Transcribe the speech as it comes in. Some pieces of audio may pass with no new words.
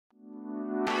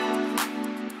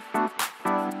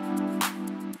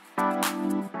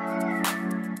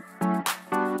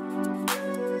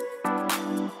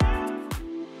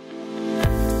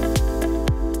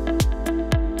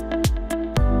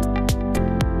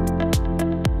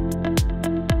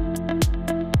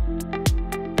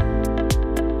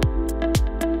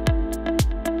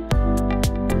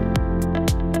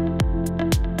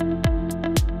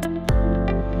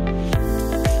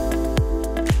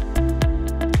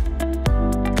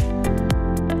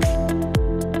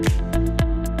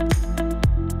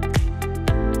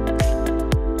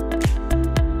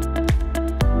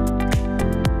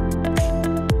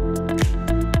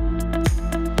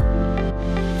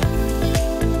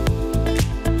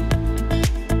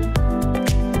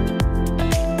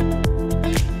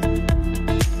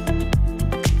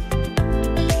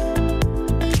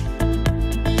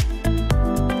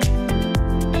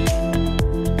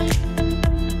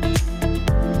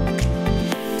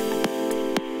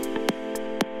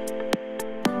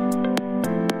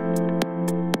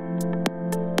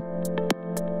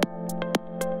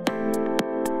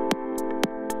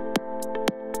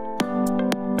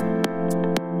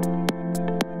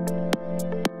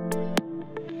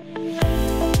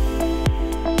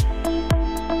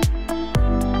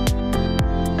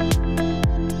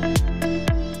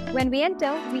we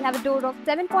enter, we have a door of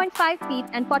 7.5 feet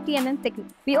and 40 mm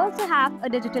thickness. We also have a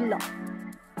digital lock.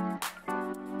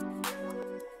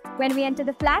 When we enter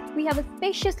the flat, we have a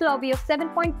spacious lobby of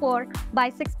 7.4 by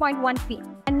 6.1 feet.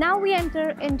 And now we enter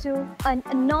into an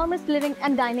enormous living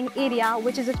and dining area,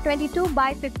 which is of 22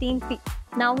 by 15 feet.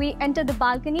 Now we enter the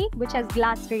balcony, which has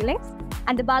glass railings,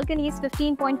 and the balcony is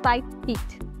 15.5 feet.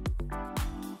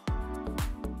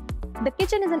 The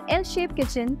kitchen is an L-shaped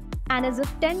kitchen and is of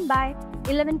 10 by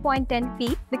 11.10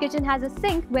 feet. The kitchen has a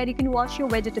sink where you can wash your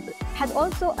vegetables. It has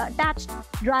also attached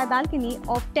dry balcony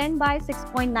of 10 by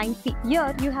 6.9 feet.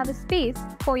 Here you have a space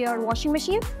for your washing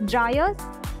machine, dryers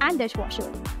and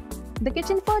dishwashers. The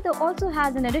kitchen further also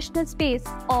has an additional space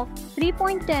of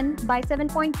 3.10 by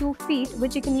 7.2 feet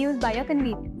which you can use by your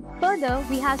convenience. Further,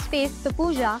 we have space for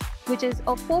puja, which is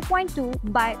of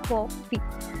 4.2 by 4 feet.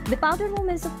 The powder room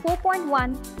is of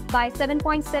 4.1 by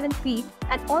 7.7 feet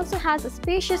and also has a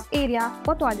spacious area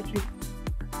for toiletries.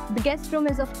 The guest room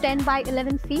is of 10 by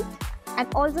 11 feet and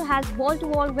also has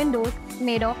wall-to-wall windows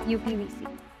made of UPVC.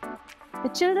 The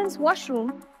children's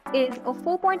washroom is of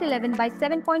 4.11 by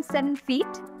 7.7 feet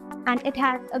and it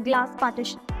has a glass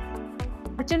partition.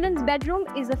 The children's bedroom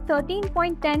is of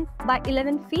 13.10 by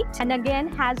 11 feet and again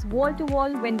has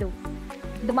wall-to-wall windows.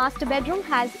 The master bedroom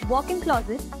has walk-in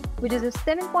closet which is of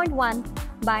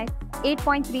 7.1 by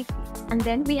 8.3 feet. And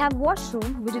then we have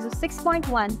washroom which is of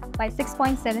 6.1 by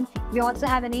 6.7 feet. We also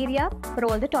have an area for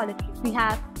all the toiletries. We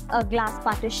have a glass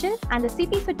partition and the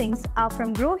CP fittings are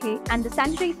from Grohe and the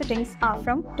sanitary fittings are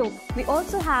from Togo. We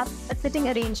also have a sitting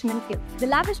arrangement here. The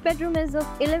lavish bedroom is of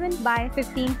 11 by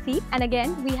 15 feet and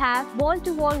again we have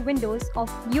wall-to-wall windows of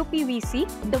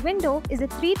UPVC. The window is a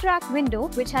 3-track window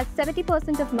which has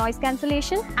 70% of noise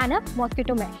cancellation and a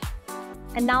mosquito mesh.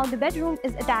 And now the bedroom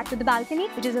is attached to the balcony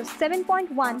which is of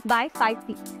 7.1 by 5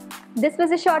 feet. This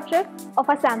was a short trip of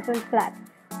our sample flat.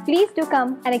 Please do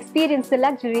come and experience the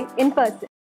luxury in person.